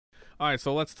Alright,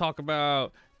 so let's talk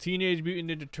about Teenage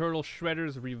Mutant Ninja Turtles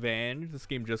Shredder's Revenge. This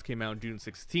game just came out June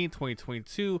 16,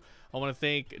 2022. I want to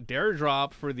thank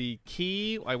Daredrop for the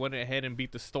key. I went ahead and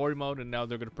beat the story mode, and now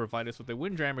they're going to provide us with a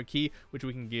Windjammer key, which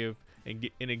we can give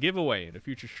in a giveaway in a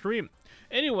future stream.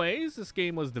 Anyways, this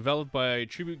game was developed by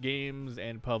MabiVsGames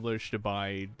and published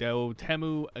by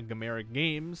Dotemu and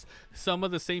MabiVsGames. Some of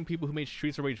the same people who made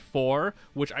Streets of Rage 4,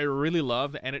 which I really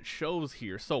loved, and it shows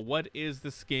here. So what is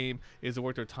this game? Is it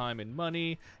worth their time and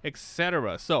money,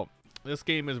 etc.? So this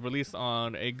game is released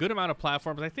on a good amount of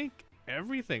platforms. I think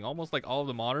everything, almost like all of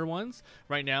the modern ones.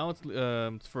 Right now it's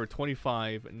for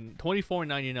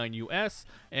 $24.99 US,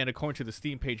 and according to the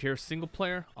Steam page here, single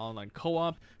player, online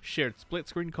co-op, shared split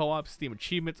screen co-op, Steam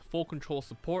achievements, full control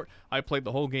support. I played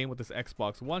the whole game with this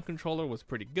Xbox One controller, was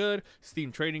pretty good.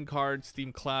 Steam trading cards,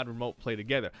 Steam Cloud, remote play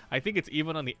together. I think it's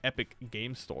even on the Epic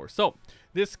Game Store. So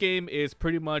this game is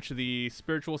pretty much the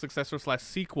spiritual successor slash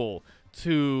sequel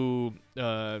to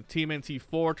TMNT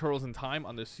 4 Turtles in Time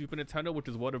on the Super Nintendo, which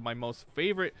is one of my most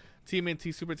favorite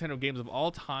TMNT Super Nintendo games of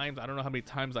all time. I don't know how many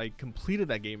times I completed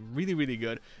that game. Really, really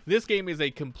good. This game is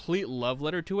a complete love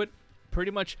letter to it.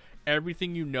 Pretty much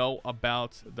everything you know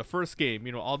about the first game,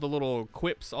 you know, all the little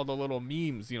quips, all the little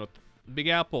memes, you know, Big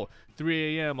Apple,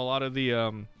 3 a.m., a lot of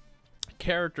the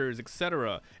characters,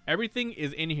 etc. Everything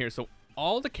is in here. So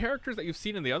all the characters that you've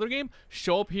seen in the other game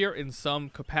show up here in some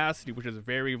capacity, which is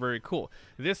very, very cool.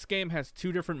 This game has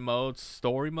two different modes,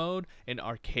 story mode and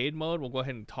arcade mode. We'll go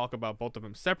ahead and talk about both of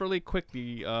them separately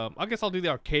quickly. I guess I'll do the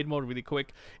arcade mode really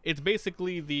quick. It's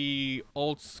basically the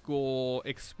old school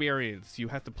experience. You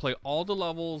have to play all the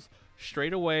levels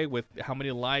straight away with how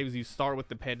many lives you start with,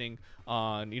 depending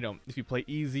on, you know, if you play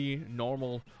easy,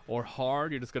 normal, or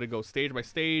hard. You're just gonna go stage by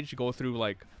stage, go through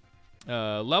like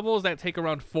levels that take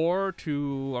around 4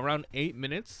 to around 8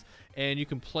 minutes, and you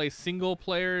can play single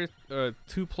player,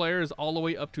 2 players, all the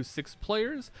way up to 6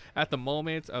 players. At the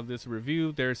moment of this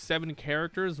review, there's 7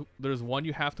 characters. There's one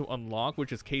you have to unlock,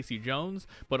 which is Casey Jones,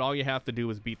 but all you have to do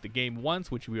is beat the game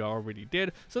once, which we already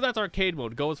did. So that's arcade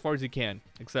mode. Go as far as you can,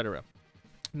 etc.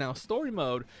 Now story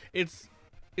mode, it's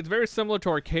very similar to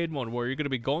arcade mode, where you're going to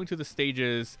be going to the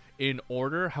stages in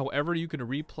order. However, you can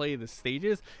replay the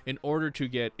stages in order to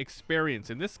get experience.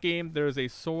 In this game, there's a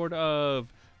sort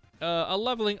of a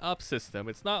leveling up system.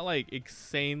 It's not like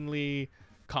insanely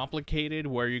complicated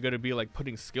where you're going to be like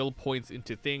putting skill points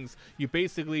into things. You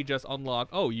basically just unlock,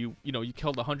 oh, you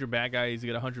killed 100 bad guys, you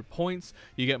get 100 points,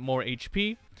 you get more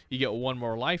HP, you get 1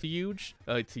 more life to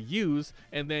use,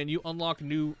 and then you unlock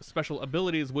new special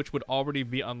abilities which would already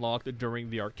be unlocked during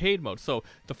the arcade mode. So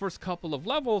the first couple of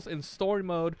levels in story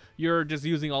mode, you're just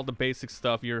using all the basic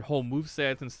stuff, your whole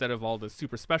movesets instead of all the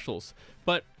super specials.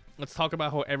 But let's talk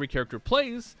about how every character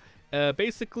plays.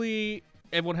 Basically,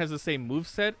 everyone has the same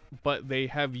moveset, but they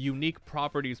have unique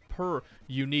properties per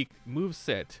unique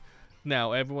moveset.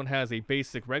 Now, everyone has a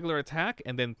basic regular attack,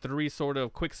 and then 3 sort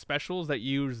of quick specials that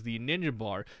use the ninja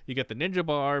bar. You get the ninja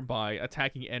bar by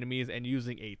attacking enemies and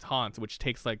using a taunt, which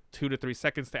takes like 2 to 3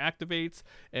 seconds to activate.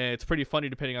 And it's pretty funny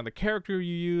depending on the character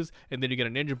you use, and then you get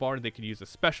a ninja bar and they can use a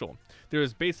special.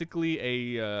 There's basically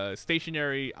a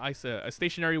stationary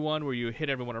one where you hit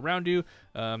everyone around you.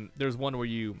 There's one where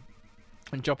you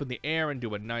and jump in the air and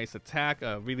do a nice attack,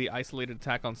 a really isolated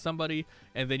attack on somebody,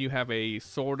 and then you have a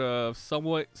sort of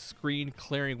somewhat screen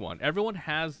clearing one. Everyone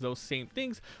has those same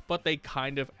things, but they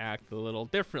kind of act a little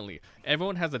differently.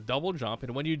 Everyone has a double jump,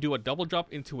 and when you do a double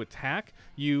jump into attack,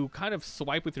 you kind of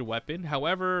swipe with your weapon.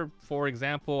 However, for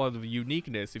example, of the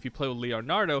uniqueness, if you play with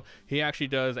Leonardo, he actually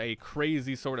does a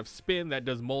crazy sort of spin that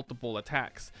does multiple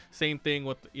attacks. Same thing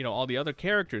with, you know, all the other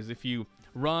characters. If you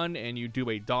run and you do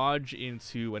a dodge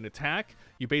into an attack,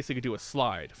 you basically do a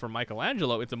slide. For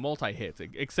Michelangelo, it's a multi-hit,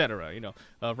 etc. You know,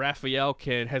 Raphael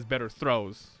has better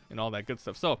throws and all that good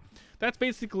stuff. So that's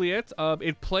basically it.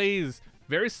 It plays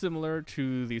very similar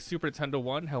to the Super Nintendo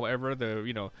one. However,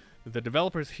 the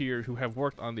developers here who have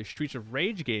worked on the Streets of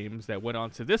Rage games that went on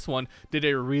to this one did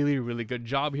a really, really good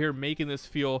job here, making this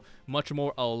feel much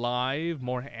more alive,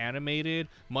 more animated,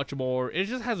 much more. It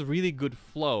just has really good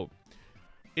flow.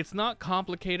 It's not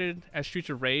complicated as Streets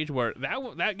of Rage, where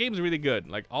that game's really good.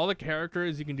 Like, all the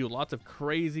characters, you can do lots of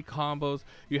crazy combos.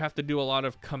 You have to do a lot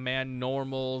of command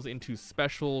normals into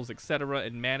specials, etc.,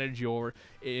 and manage you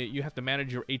have to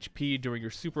manage your HP during your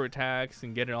super attacks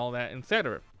and get all that,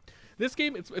 etc. This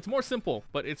game, it's more simple,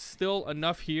 but it's still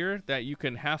enough here that you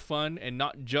can have fun and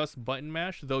not just button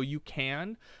mash, though you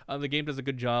can. The game does a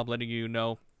good job letting you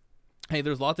know hey,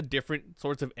 there's lots of different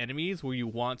sorts of enemies where you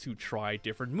want to try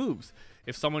different moves.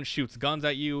 If someone shoots guns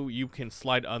at you, you can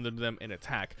slide under them and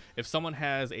attack. If someone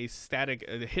has a static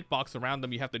hitbox around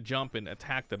them, you have to jump and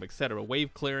attack them, etc.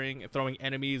 Wave clearing, throwing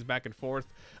enemies back and forth,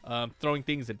 throwing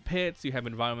things in pits. You have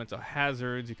environmental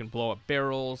hazards. You can blow up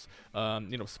barrels,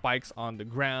 spikes on the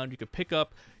ground. You can pick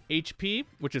up HP,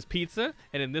 which is pizza,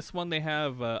 and in this one they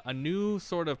have a new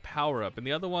sort of power up. In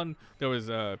the other one there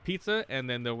was pizza, and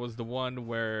then there was the one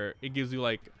where it gives you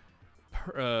like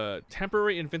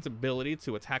temporary invincibility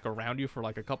to attack around you for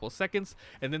like a couple of seconds,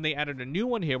 and then they added a new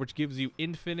one here which gives you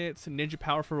infinite ninja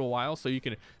power for a while, so you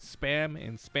can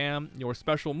spam your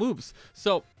special moves.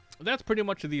 So that's pretty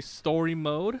much the story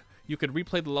mode. You can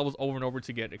replay the levels over and over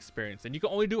to get experience, and you can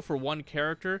only do it for one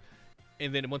character.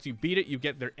 And then once you beat it, you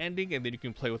get their ending, and then you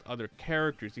can play with other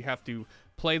characters. You have to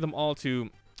play them all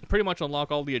to pretty much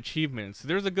unlock all the achievements.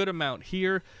 There's a good amount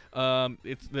here.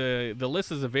 It's the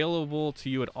list is available to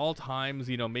you at all times.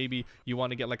 You know, maybe you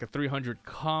want to get like a 300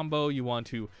 combo. You want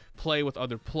to play with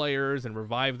other players and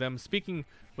revive them. Speaking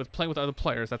with playing with other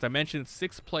players, as I mentioned,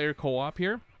 6-player co-op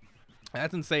here.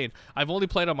 That's insane. I've only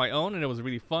played on my own, and it was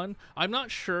really fun. I'm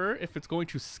not sure if it's going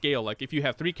to scale. Like, if you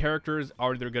have 3 characters,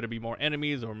 are there going to be more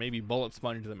enemies, or maybe bullet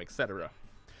sponge them, etc.?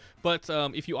 But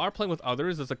if you are playing with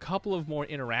others, there's a couple of more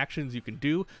interactions you can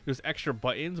do. There's extra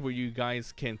buttons where you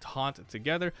guys can taunt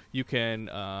together. You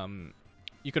can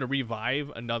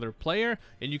revive another player,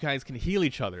 and you guys can heal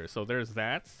each other. So there's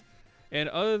that. And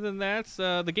other than that,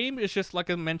 the game is just, like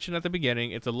I mentioned at the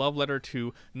beginning, it's a love letter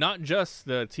to not just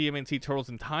the TMNT Turtles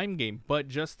in Time game, but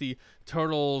just the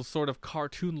Turtles sort of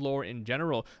cartoon lore in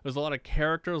general. There's a lot of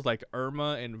characters like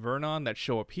Irma and Vernon that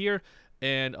show up here,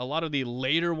 and a lot of the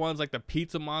later ones like the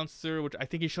Pizza Monster, which I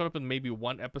think he showed up in maybe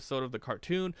one episode of the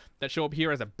cartoon, that show up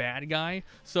here as a bad guy.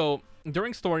 So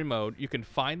during story mode, you can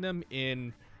find them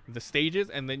in the stages,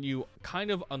 and then you kind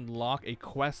of unlock a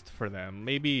quest for them.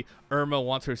 Maybe Irma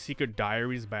wants her secret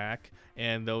diaries back,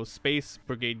 and those Space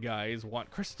Brigade guys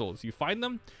want crystals. You find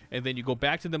them, and then you go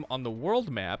back to them on the world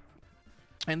map.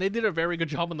 And they did a very good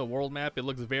job on the world map. It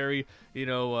looks very,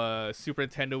 Super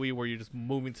Nintendo-y, where you're just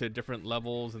moving to different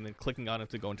levels and then clicking on it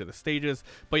to go into the stages.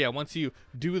 But yeah, once you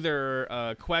do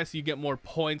their quests, you get more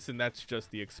points, and that's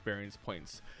just the experience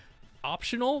points.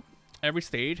 Optional, every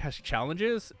stage has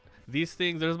challenges. These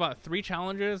things, there's about 3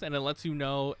 challenges, and it lets you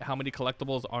know how many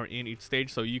collectibles are in each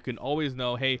stage, so you can always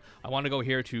know, hey, I want to go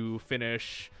here to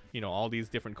finish, all these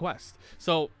different quests.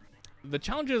 So the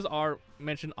challenges are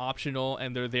mentioned optional,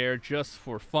 and they're there just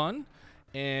for fun,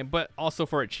 but also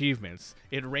for achievements.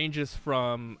 It ranges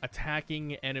from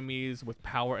attacking enemies with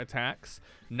power attacks,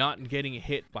 not getting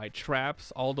hit by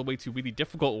traps, all the way to really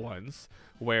difficult ones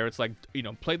where it's like,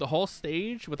 play the whole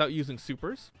stage without using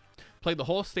supers. Play the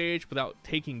whole stage without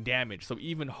taking damage, so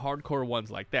even hardcore ones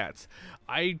like that.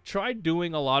 I tried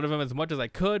doing a lot of them as much as I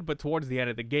could, but towards the end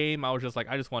of the game, I was just like,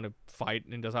 I just want to fight,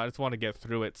 and I just want to get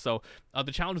through it. So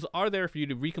the challenges are there for you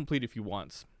to recomplete if you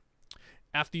want.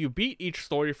 After you beat each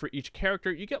story for each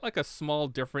character, you get like a small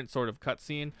different sort of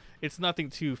cutscene. It's nothing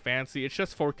too fancy, it's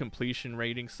just for completion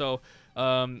rating. So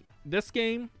this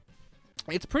game,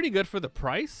 it's pretty good for the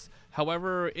price.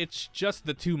 However, it's just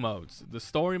the 2 modes. The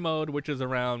story mode, which is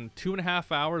around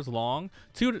 2.5 hours long,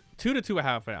 2 to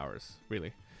 2.5 hours,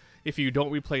 really, if you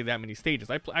don't replay that many stages.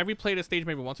 I replayed a stage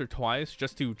maybe once or twice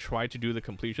just to try to do the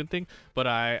completion thing, but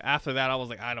after that I was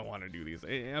like, I don't want to do these.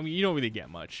 I mean, you don't really get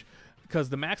much, because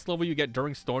the max level you get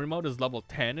during story mode is level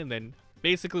 10, and then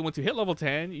basically once you hit level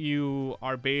 10, you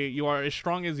are as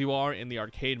strong as you are in the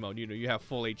arcade mode. You have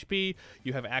full HP,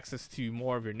 you have access to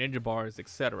more of your ninja bars,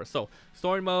 etc. So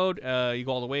story mode, you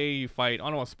go all the way, you fight, I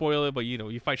don't want to spoil it, but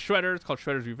you fight Shredder. It's called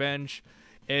Shredder's Revenge.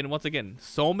 And once again,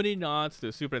 so many nods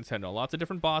to Super Nintendo. Lots of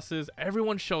different bosses,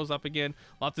 everyone shows up again,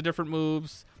 lots of different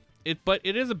moves. But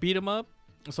it is a beat 'em up.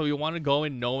 So you want to go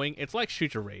in knowing it's like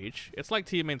Streets of Rage. It's like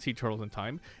TMNT Turtles in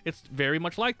Time. It's very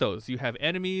much like those. You have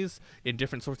enemies in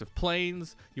different sorts of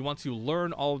planes. You want to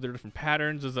learn all of their different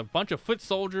patterns. There's a bunch of foot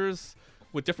soldiers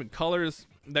with different colors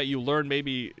that you learn.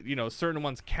 Maybe, certain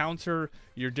ones counter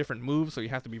your different moves, so you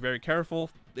have to be very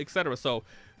careful, etc. So,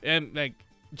 and like,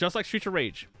 just like Streets of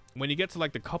Rage, when you get to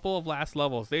like the couple of last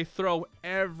levels, they throw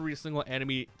every single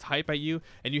enemy type at you,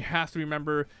 and you have to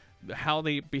remember how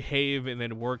they behave and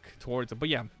then work towards it. But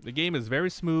yeah, the game is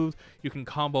very smooth. You can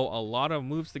combo a lot of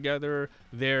moves together.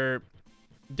 They're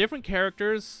different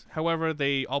characters, however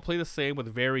they all play the same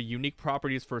with very unique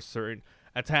properties for certain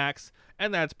attacks,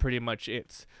 and that's pretty much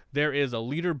it. There is a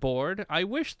leaderboard. I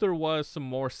wish there was some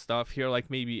more stuff here, like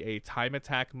maybe a time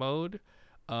attack mode.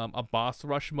 A boss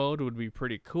rush mode would be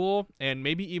pretty cool, and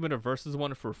maybe even a versus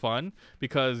one for fun,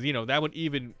 because that would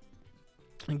even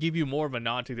and give you more of a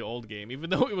nod to the old game.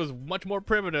 Even though it was much more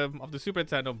primitive of the Super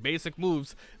Nintendo, basic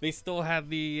moves, they still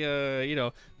had the, you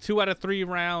know, 2 out of 3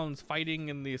 rounds fighting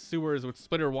in the sewers with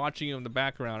Splitter watching you in the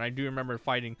background. I do remember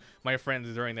fighting my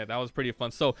friends during that. That was pretty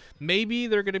fun. So maybe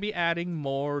they're going to be adding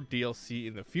more DLC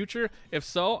in the future. If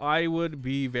so, I would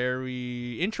be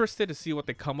very interested to see what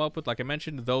they come up with. Like I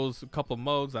mentioned, those couple of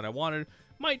modes that I wanted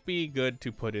might be good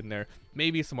to put in there.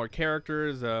 Maybe some more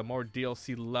characters, more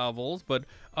DLC levels. But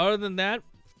other than that,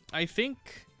 I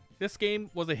think this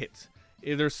game was a hit.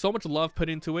 There's so much love put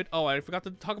into it. Oh, I forgot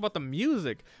to talk about the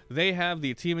music. They have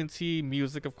the TMNT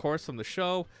music, of course, from the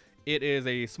show. It is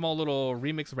a small little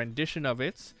remix rendition of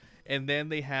it. And then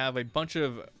they have a bunch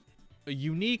of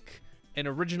unique and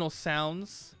original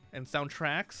sounds and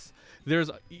soundtracks. There's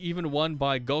even one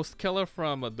by Ghost Killer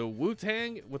from the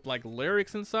Wu-Tang with like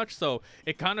lyrics and such. So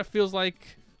it kind of feels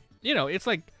like, you know, it's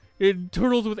like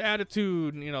Turtles with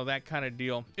attitude, you know, that kind of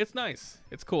deal. It's nice.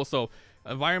 It's cool. So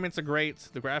environments are great.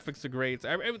 The graphics are great.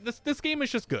 This game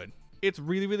is just good. It's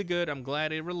really, really good. I'm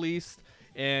glad it released,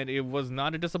 and it was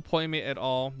not a disappointment at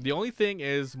all. The only thing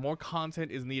is more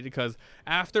content is needed, because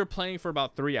after playing for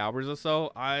about 3 hours or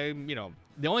so, you know,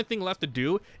 the only thing left to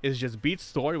do is just beat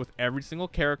story with every single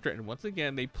character. And once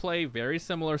again, they play very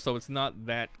similar, so it's not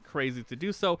that crazy to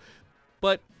do so.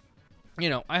 But, you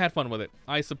know, I had fun with it.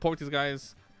 I support these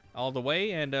guys all the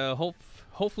way, and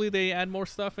hopefully they add more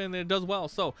stuff and it does well.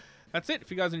 So that's it.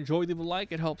 If you guys enjoyed, leave a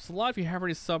like. It helps a lot. If you haven't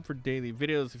already subbed for daily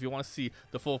videos, if you want to see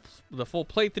the full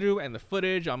playthrough and the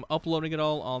footage, I'm uploading it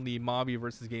all on the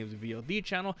MabiVsGames VOD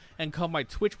channel, and come my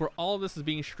Twitch, where all of this is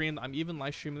being streamed. I'm even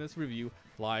live streaming this review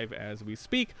live as we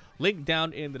speak. Link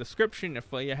down in the description. If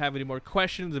you have any more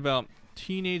questions about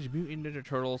Teenage Mutant Ninja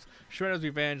Turtles Shredder's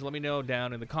Revenge, let me know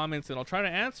down in the comments, and I'll try to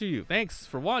answer you. Thanks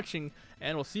for watching,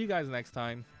 and we'll see you guys next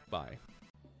time. Bye.